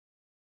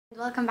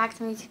Welcome back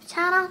to my YouTube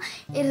channel.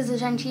 It is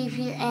Jen Chief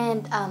here,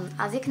 and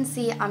as you can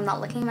see, I'm not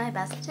looking my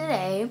best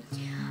today.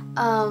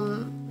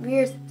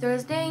 We're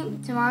Thursday,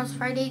 tomorrow's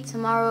Friday,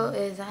 tomorrow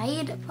is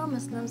Eid for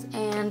Muslims,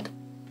 and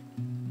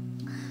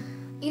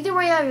either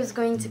way I was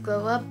going to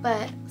glow up,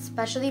 but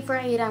especially for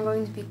Eid I'm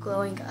going to be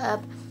glowing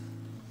up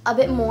a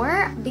bit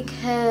more,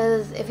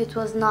 because if it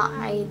was not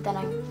Eid then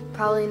I'm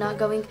probably not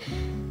going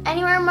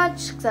anywhere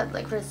much except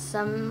like for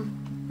some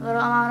little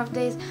amount of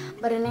days,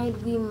 but in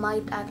Eid we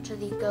might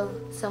actually go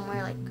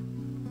somewhere like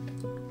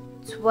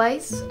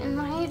twice in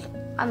Eid.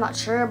 I'm not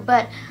sure,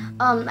 but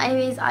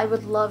anyways, I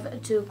would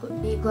love to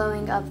be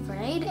glowing up for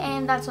Eid,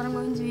 and that's what I'm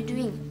going to be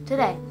doing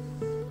today.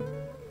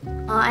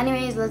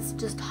 Anyways, let's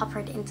just hop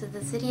right into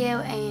this video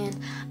and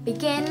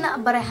begin.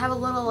 But I have a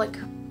little like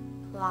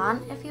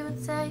plan, if you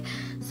would say.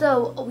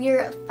 So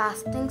we're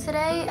fasting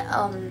today,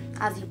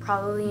 as you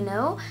probably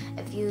know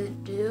if you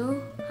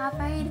do have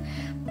Eid.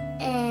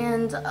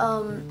 And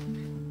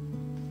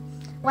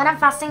when I'm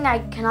fasting I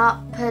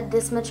cannot put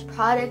this much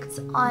products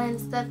on and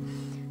stuff,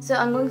 so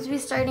I'm going to be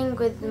starting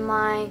with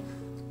my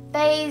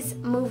face,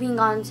 moving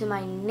on to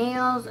my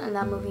nails, and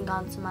then moving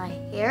on to my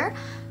hair.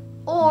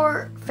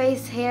 Or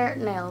face, hair,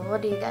 nails.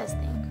 What do you guys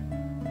think?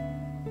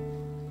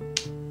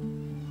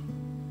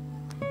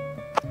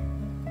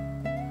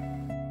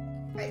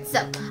 Right,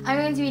 so I'm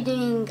going to be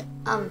doing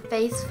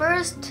face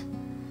first,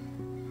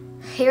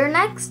 hair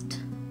next,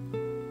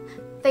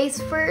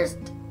 face first,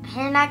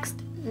 hair next,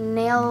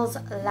 nails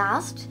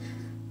last,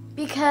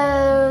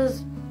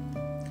 because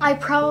I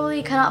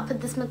probably cannot put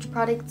this much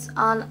products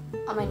on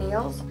my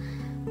nails,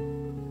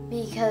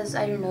 because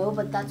I don't know,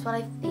 but that's what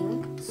I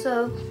think.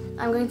 So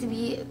I'm going to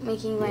be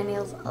making my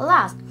nails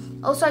last.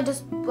 Also, I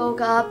just woke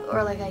up,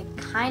 or like I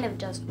kind of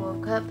just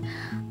woke up.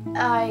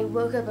 I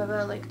woke up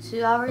about like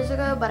 2 hours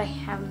ago, but I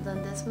haven't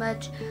done this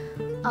much.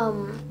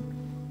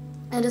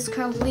 It is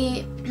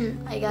currently,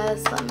 I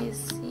guess, let me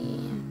see.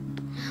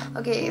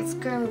 Okay, it's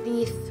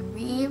currently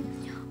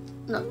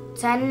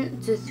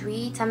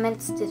 10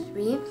 minutes to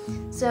 3.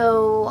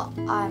 So,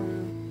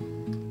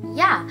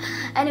 yeah.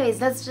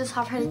 Anyways, let's just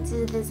hop right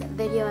into this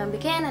video and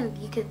begin. And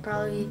you could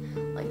probably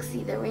like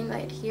see the ring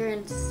light here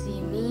and see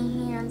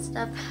me here and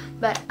stuff.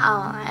 But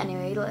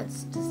anyway,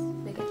 let's just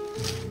begin.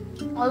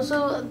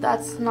 Also,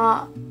 that's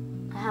not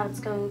how it's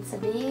going to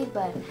be,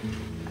 but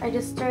I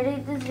just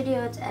started this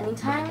video at any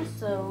time,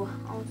 so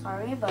I'm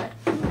sorry, but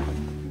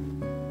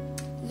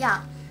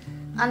yeah.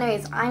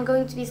 Anyways, I'm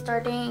going to be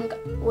starting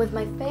with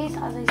my face,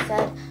 as I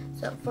said.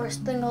 So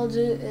first thing I'll do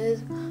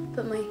is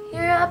put my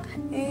hair up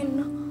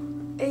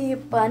in a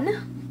bun,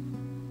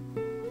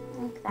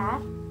 like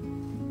that.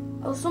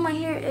 Also, my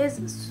hair is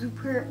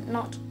super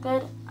not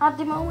good at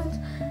the moment,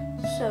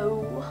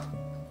 so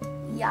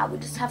yeah, we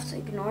just have to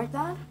ignore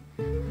that.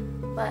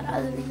 But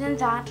other than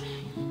that,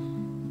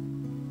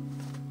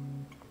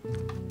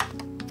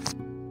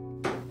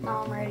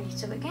 now I'm ready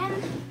to begin.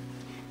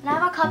 And I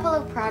have a couple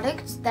of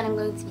products that I'm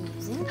going to be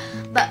using,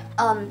 but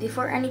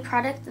before any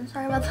product, I'm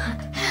sorry about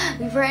that.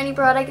 Before any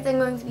product, I'm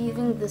going to be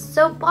using the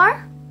soap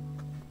bar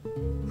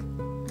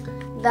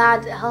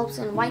that helps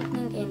in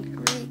whitening and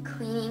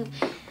cleaning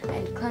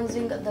and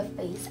cleansing the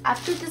face.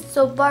 After the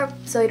soap bar,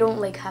 so I don't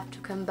like have to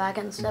come back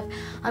and stuff,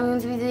 I'm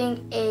going to be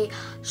doing a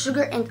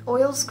sugar and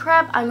oil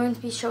scrub. I'm going to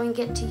be showing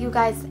it to you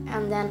guys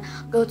and then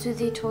go to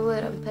the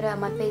toilet and put it on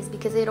my face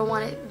because I don't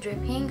want it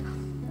dripping.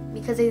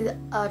 Because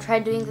I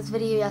tried doing this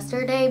video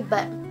yesterday,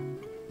 but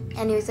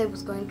anyways, I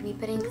was going to be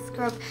putting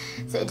scrub,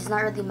 so it does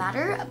not really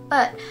matter,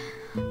 but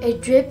it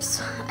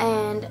drips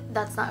and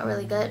that's not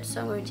really good.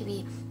 So I'm going to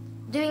be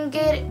doing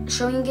it,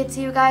 showing it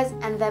to you guys,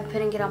 and then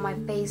putting it on my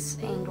face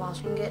and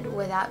washing it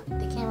without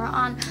the camera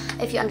on,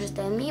 if you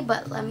understand me.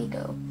 But let me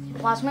go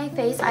wash my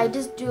face. I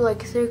just do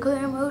like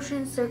circular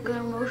motions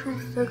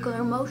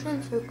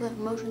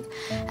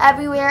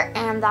everywhere,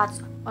 and that's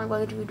what I'm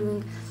going to be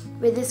doing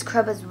with this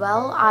scrub as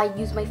well. I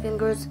use my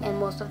fingers in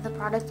most of the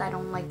products. I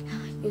don't like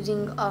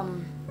using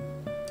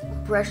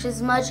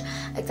brushes much,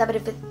 except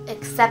if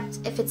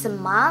it's a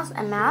mask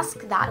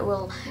that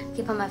will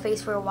keep on my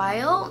face for a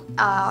while.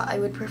 I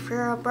would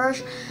prefer a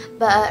brush,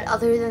 but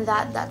other than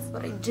that, that's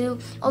what I do.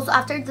 Also,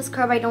 after the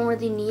scrub I don't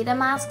really need a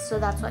mask, so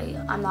that's why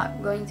I'm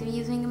not going to be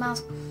using a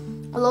mask.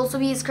 I'll also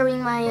be scrubbing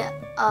my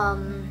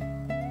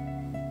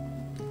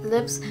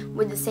lips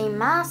with the same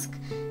mask.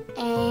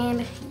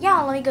 And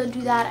yeah, let me go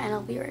do that and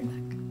I'll be right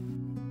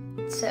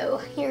back. So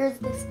here's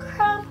the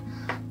scrub.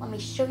 Let me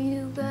show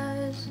you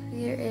guys.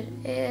 Here it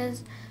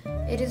is.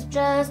 It is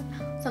just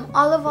some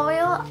olive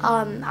oil.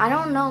 I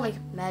don't know like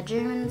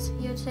measurements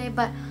you'd say,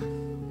 but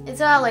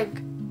it's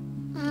like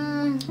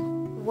 1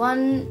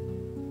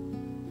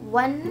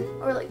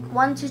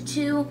 to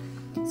 2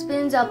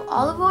 spoons of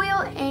olive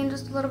oil and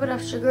just a little bit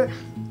of sugar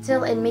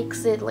till it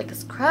makes it like a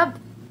scrub.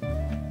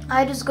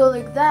 I just go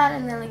like that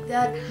and then like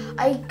that.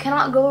 I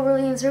cannot go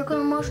really in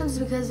circular motions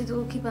because it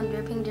will keep on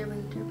dripping.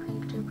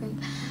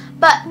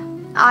 But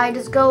I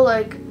just go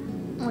like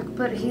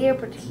put here,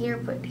 put here,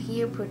 put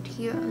here, put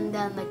here, and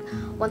then like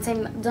once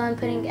I'm done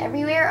putting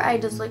everywhere, I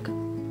just like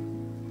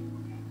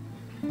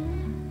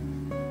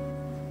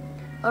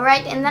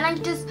Alright, and then I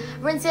just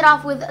rinse it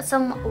off with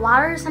some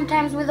water,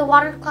 sometimes with a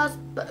watercloth,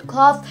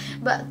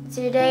 but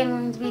today I'm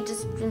going to be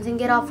just rinsing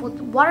it off with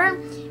water,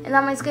 and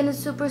then my skin is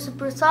super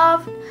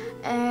soft,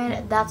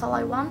 and that's all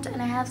I want.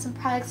 And I have some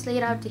products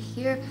laid out to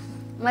here.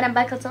 When I'm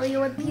back, I'll tell you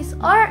what these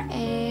are,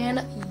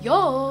 and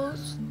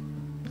yours.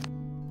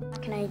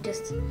 Can I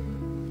just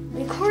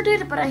record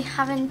it, but I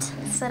haven't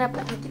set up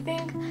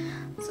everything,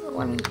 so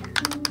let me.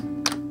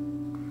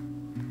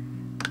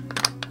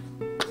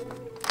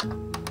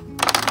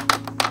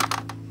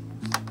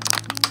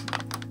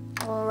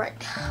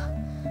 Alright.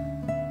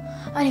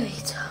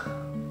 Anyways,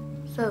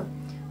 so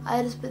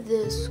I just put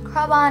this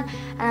scrub on,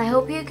 and I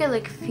hope you can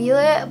like feel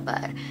it,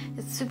 but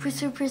it's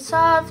super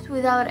soft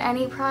without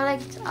any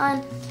product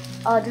on.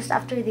 Just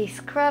after the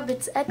scrub,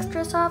 it's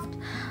extra soft.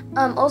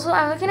 Also,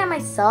 I'm looking at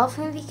myself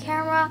in the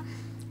camera,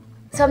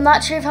 so I'm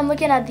not sure if I'm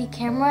looking at the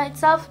camera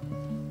itself,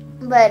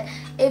 but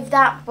if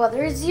that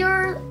bothers you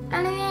or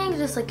anything,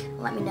 just like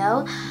let me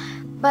know.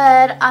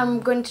 But I'm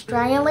going to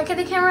try and look at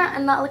the camera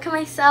and not look at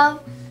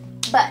myself.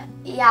 But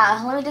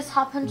yeah, let me just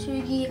hop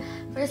into the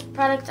first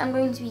product I'm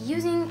going to be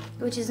using,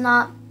 which is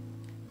not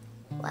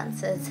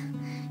lenses.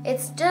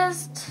 It's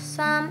just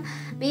some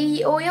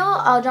baby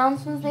oil,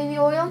 Johnson's baby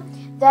oil,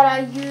 that I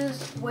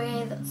use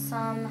with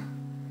some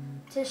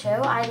tissue.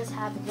 I just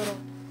have a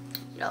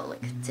little,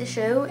 like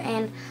tissue,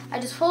 and I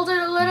just fold it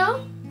a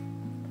little.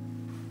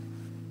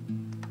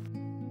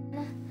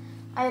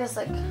 I just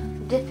like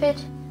dip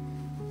it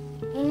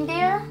in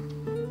there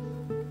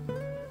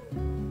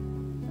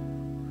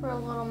for a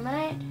little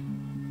minute,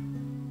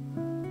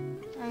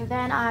 and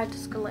then I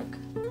just go like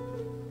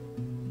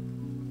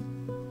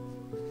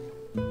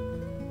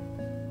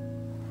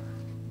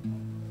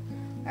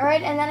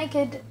alright, and then I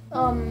could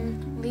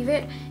leave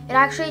it. It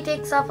actually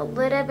takes off a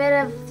little bit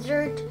of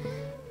dirt.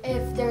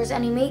 If there's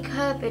any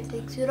makeup, it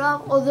takes it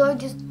off. Although I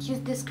just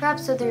used this scrub,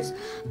 so there's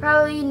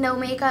probably no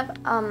makeup.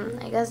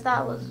 I guess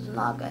that was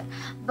not good.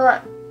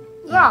 But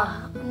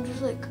yeah, I'm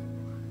just like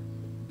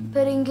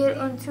putting it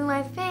into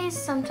my face,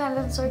 sometimes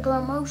in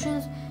circular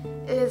motions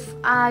if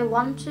I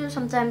want to,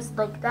 sometimes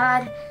like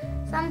that,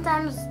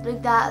 sometimes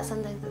like that,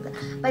 sometimes like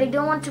that. But I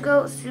don't want to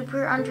go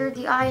super under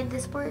the eye at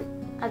this part,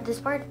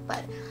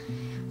 but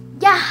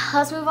yeah,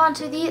 let's move on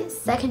to the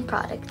second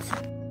product.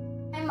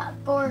 I'm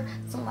for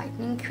some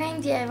whitening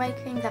cream,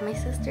 DIY cream that my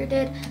sister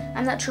did.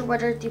 I'm not sure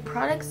what are the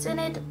products in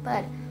it,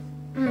 but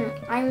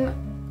I'm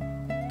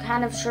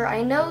kind of sure.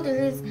 I know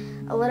there is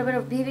a little bit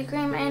of BB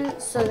cream in,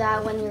 so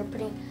that when you're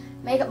putting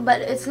makeup, but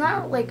it's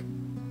not like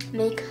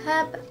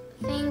makeup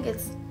thing,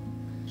 it's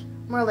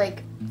more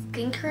like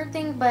skincare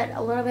thing, but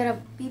a little bit of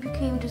BB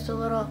cream, just a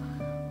little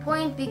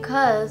point,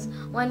 because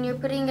when you're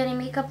putting any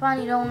makeup on,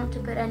 you don't want to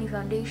put any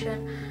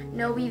foundation,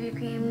 no BB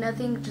cream,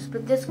 nothing. Just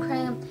put this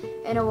cream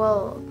and it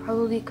will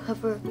probably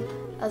cover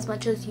as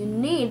much as you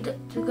need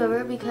to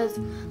cover, because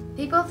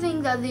people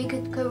think that they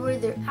could cover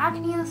their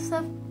acne and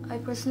stuff. I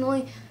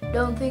personally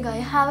don't think I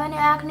have any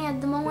acne at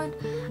the moment,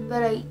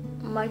 but I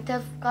might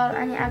have got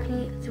any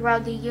acne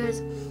throughout the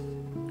years.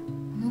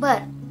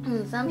 But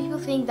some people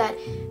think that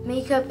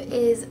makeup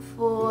is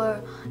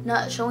for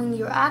not showing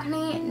your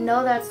acne.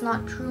 No, that's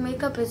not true.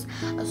 Makeup is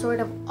a sort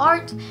of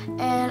art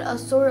and a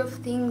sort of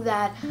thing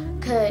that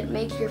could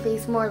make your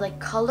face more like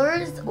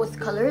colors, with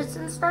colors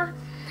and stuff.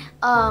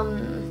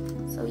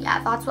 So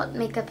yeah, that's what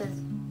makeup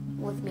is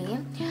with me.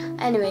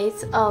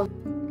 Anyways,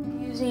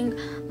 using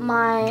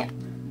my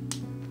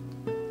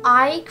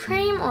eye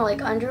cream, or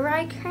like under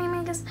eye cream,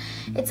 I guess.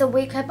 It's a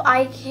Wake Up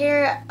Eye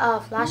Care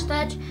Flash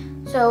Touch.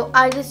 So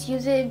I just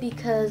use it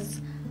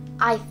because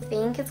I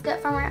think it's good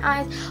for my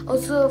eyes.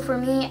 Also for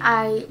me,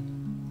 I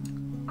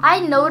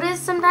notice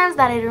sometimes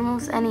that it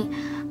removes any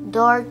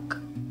dark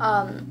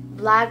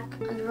black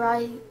under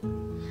eye,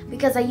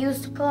 because I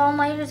used to put on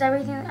lighters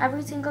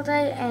every single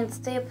day and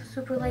stay up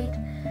super late,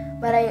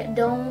 but I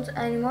don't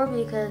anymore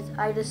because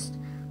I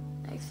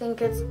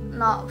think it's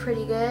not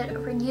pretty good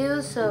for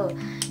you. So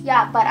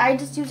yeah, but I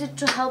just use it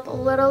to help a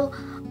little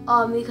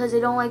because I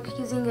don't like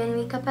using any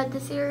makeup at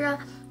this area,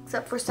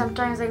 except for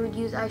sometimes I would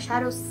use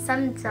eyeshadow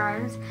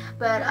sometimes,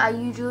 but I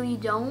usually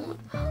don't.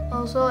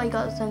 Also, I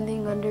got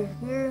something under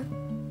here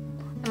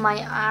in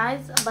my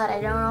eyes, but I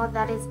don't know what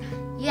that is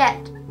yet.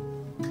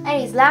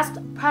 Anyways, last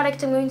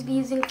product I'm going to be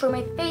using for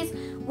my face,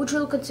 which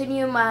will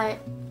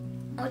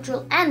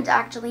end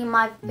actually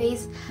my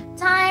face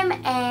time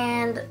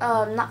and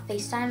not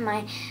face time,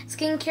 my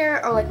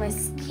skincare, or like my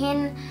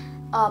skin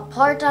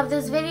part of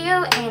this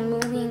video, and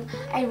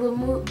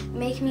will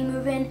make me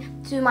move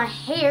in to my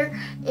hair,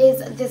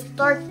 is this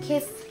Dark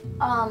Kiss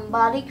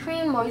body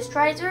cream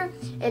moisturizer.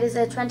 It is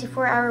a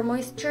 24-hour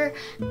moisture.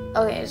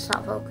 Okay, it's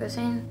not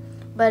focusing,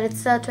 but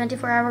it's a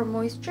 24-hour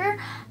moisture.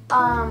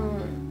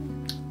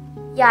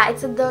 Yeah,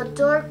 it's the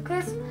Dark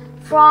Kiss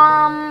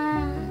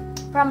from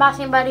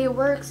Bath & Body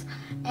Works,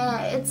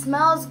 and it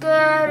smells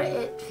good,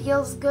 it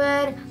feels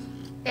good,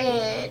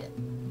 it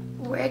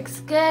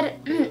works good.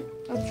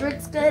 It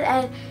works good,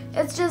 and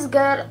it's just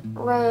good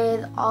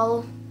with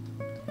all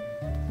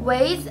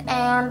ways.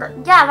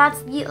 And yeah,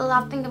 that's the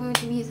last thing I'm going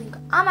to be using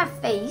on my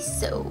face.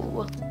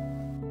 So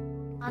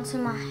onto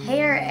my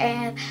hair,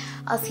 and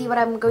I'll see what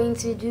I'm going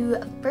to do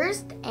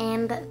first,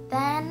 and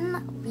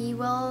then we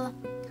will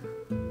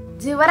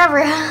do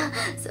whatever.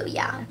 So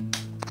yeah.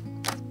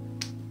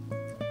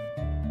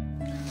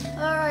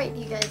 Alright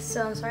you guys,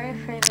 so I'm sorry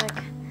for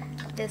like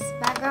this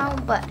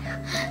background, but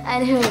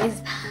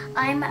anyways,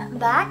 I'm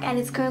back and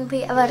it's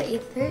currently about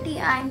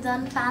 8:30. I'm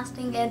done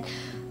fasting and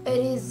it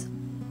is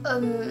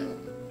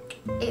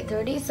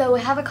 8:30, so we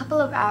have a couple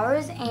of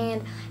hours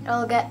and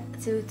it'll get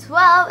to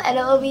 12 and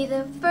it'll be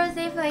the first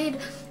day of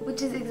Eid,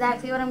 which is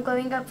exactly what I'm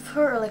going up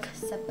for, or like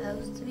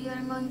supposed to be what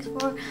I'm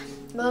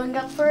going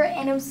up for,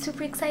 and I'm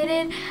super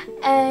excited.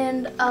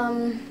 And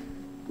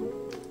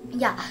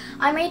yeah,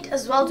 I might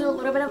as well do a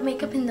little bit of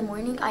makeup in the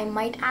morning. I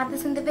might add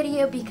this in the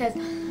video because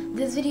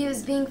this video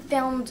is being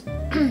filmed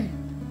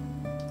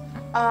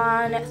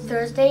on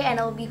Thursday and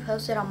it'll be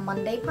posted on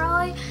Monday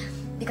probably,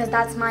 because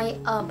that's my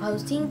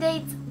posting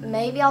date.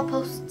 Maybe I'll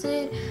post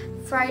it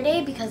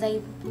Friday because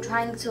I'm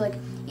trying to like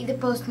either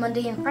post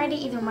Monday and Friday,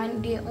 either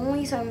Monday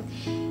only, so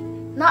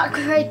I'm not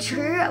quite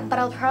sure, but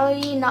I'll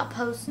probably not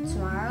post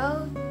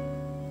tomorrow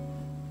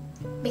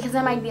because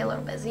I might be a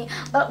little busy,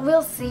 but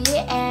we'll see.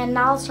 And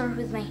now I'll start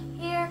with my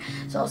hair.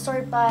 So I'll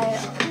start by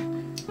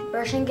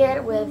brushing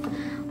it with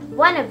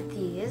one of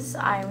these.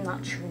 I'm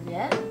not sure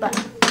yet, but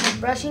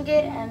brushing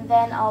it, and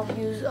then I'll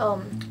use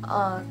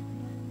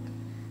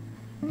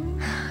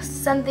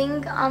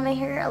something on my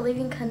hair,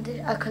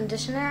 a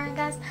conditioner, I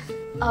guess,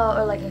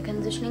 or like a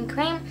conditioning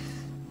cream,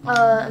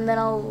 and then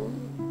I'll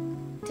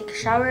take a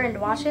shower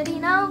and wash it, you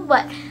know.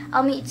 But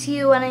I'll meet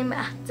you when I'm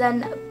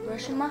done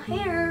brushing my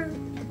hair.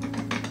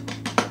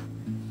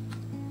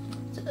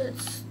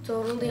 It's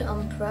totally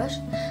unbrushed,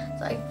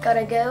 so I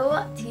gotta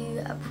go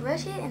to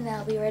brush it and then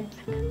I'll be right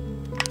back.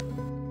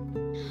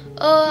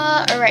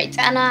 Alright,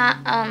 and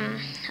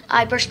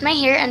I brushed my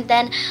hair and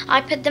then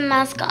I put the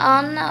mask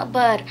on,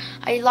 but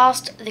I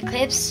lost the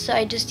clips, so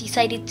I just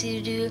decided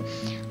to do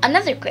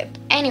another clip.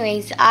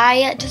 Anyways,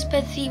 I just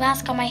put the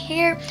mask on my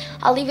hair.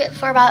 I'll leave it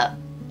for about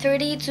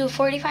 30 to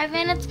 45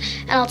 minutes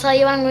and I'll tell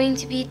you what I'm going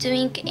to be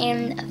doing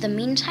in the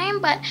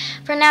meantime. But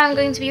for now I'm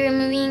going to be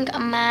removing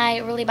my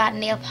really bad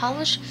nail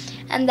polish,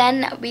 and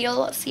then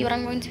we'll see what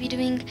I'm going to be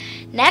doing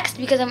next,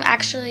 because I'm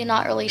actually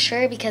not really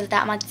sure because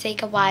that might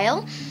take a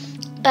while.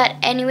 But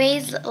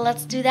anyways,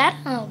 let's do that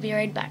and I'll be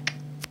right back.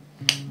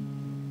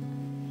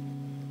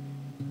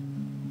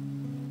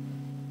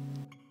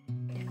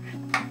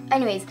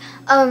 Anyways,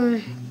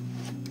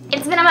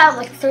 it's been about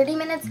like 30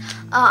 minutes.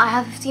 I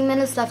have 15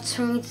 minutes left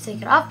for me to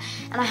take it off,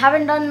 and I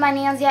haven't done my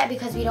nails yet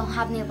because we don't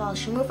have nail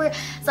polish remover.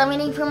 So I'm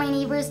waiting for my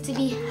neighbors to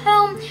be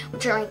home,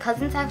 which are my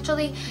cousins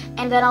actually,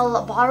 and then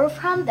I'll borrow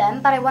from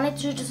them. But I wanted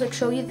to just like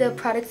show you the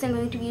products I'm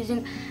going to be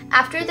using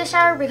after the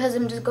shower, because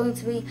I'm just going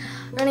to be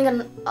running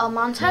a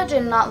montage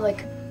and not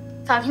like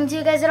talking to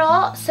you guys at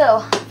all.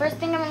 So first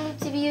thing I'm going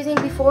to be using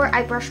before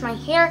I brush my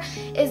hair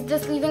is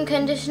this leave-in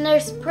conditioner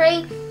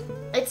spray.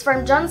 It's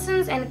from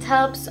Johnson's and it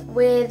helps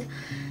with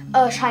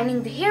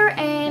shining the hair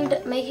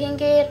and making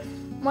it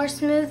more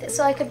smooth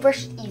so I could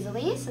brush it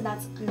easily. So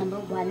that's number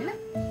one.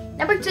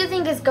 Number two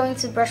thing is going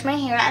to brush my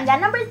hair, and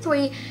then number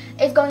three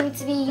is going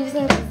to be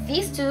using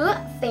these two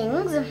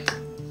things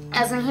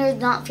as my hair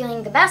is not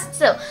feeling the best.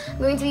 So I'm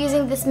going to be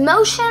using this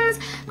Motions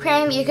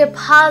cream. You could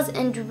pause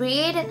and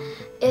read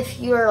if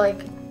you're like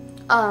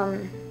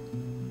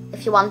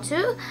if you want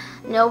to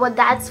know what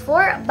that's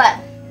for, but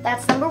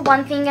that's number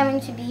one thing I'm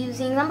going to be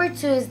using. Number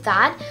two is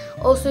that.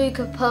 Also, you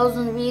could pause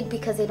and read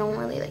because I don't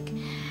really like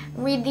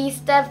read these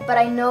stuff, but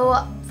I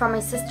know from my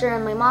sister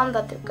and my mom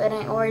that they're good.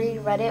 I already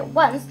read it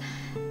once.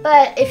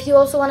 But if you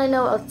also want to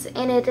know what's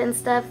in it and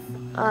stuff,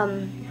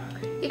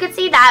 you could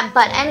see that.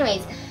 But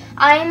anyways,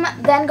 I'm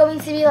then going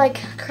to be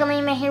like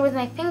curling my hair with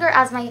my finger,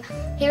 as my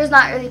hair is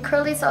not really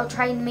curly, so I'll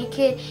try and make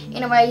it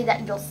in a way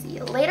that you'll see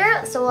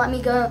later. So let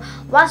me go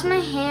wash my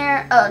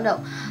hair.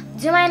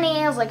 Do my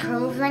nails, like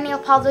remove my nail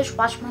polish,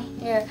 wash my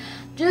hair,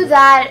 do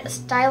that,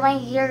 style my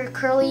hair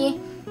curly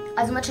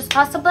as much as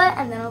possible,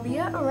 and then I'll be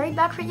right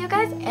back for you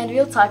guys and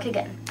we'll talk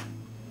again.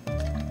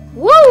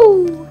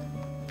 Woo!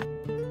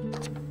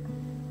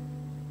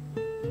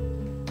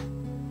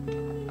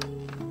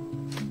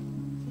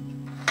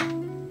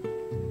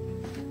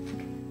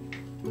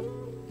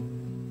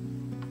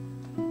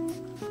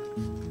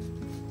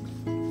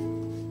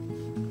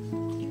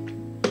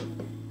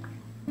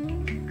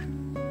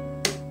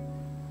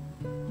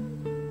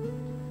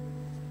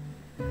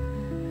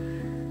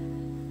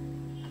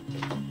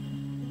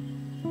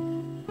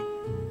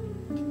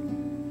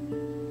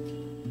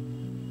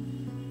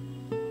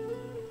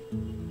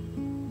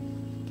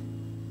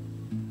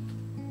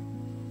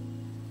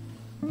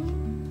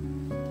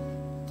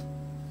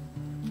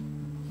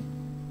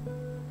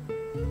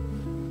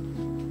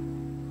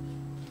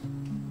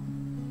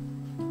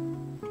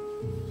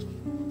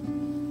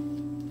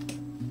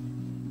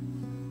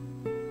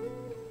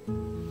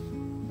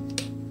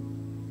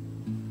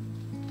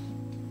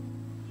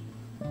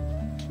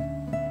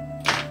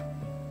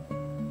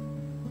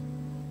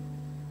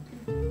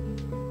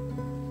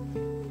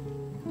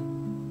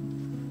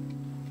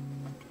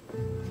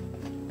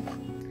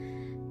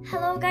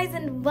 Hello guys,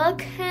 and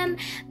welcome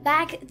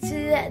back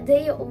to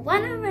day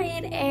 1 of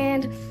it.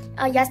 And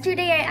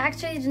yesterday I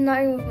actually did not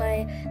remove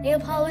my nail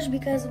polish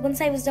because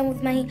once I was done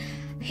with my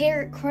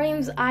hair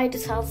creams I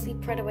just fell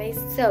asleep right away,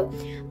 so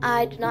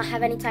I did not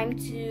have any time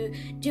to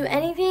do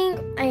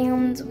anything,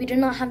 and we did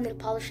not have nail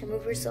polish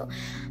remover, so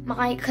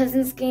my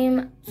cousins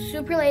came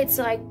super late,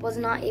 so I was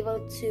not able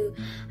to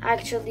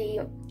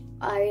actually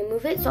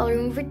remove it. So I'll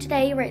remove it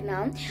today right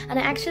now. And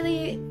I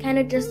actually kind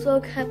of just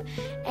woke up,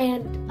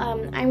 and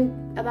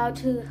I'm about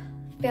to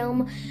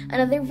film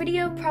another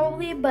video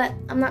probably, but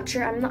I'm not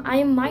sure.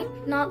 I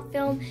might not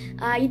film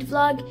Eid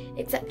vlog,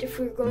 except if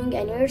we're going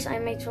anywhere, so I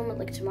might film it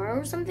like tomorrow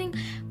or something.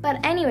 But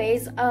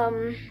anyways,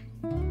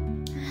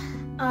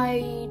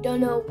 I don't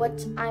know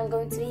what I'm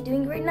going to be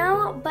doing right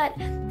now, but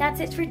that's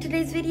it for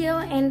today's video,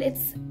 and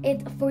it's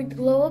it for the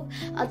glow up.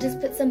 I'll just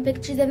put some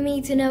pictures of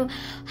me to know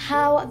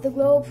how the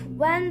glow up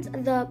went,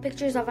 the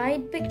pictures of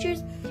Eid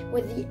pictures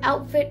with the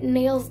outfit,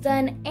 nails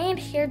done, and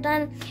hair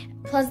done,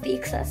 plus the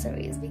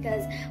accessories,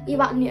 because we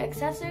bought new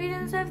accessories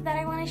and stuff that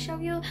I want to show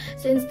you.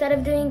 So instead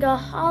of doing a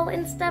haul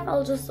and stuff,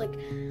 I'll just like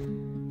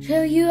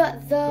show you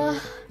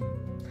the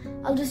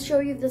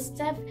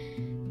stuff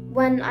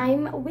when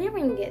I'm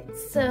wearing it.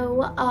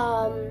 So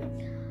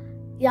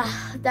yeah,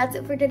 that's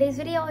it for today's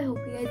video. I hope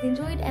you guys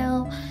enjoyed.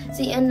 I'll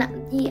see you in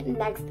the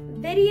next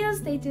video.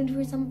 Stay tuned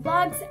for some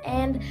vlogs,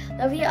 and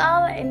love you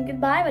all, and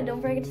goodbye. But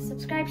don't forget to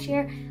subscribe,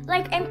 share,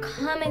 like, and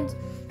comment,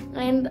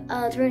 and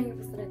turn on your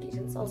post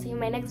notifications. I'll see you in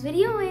my next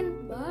video,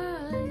 and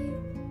bye.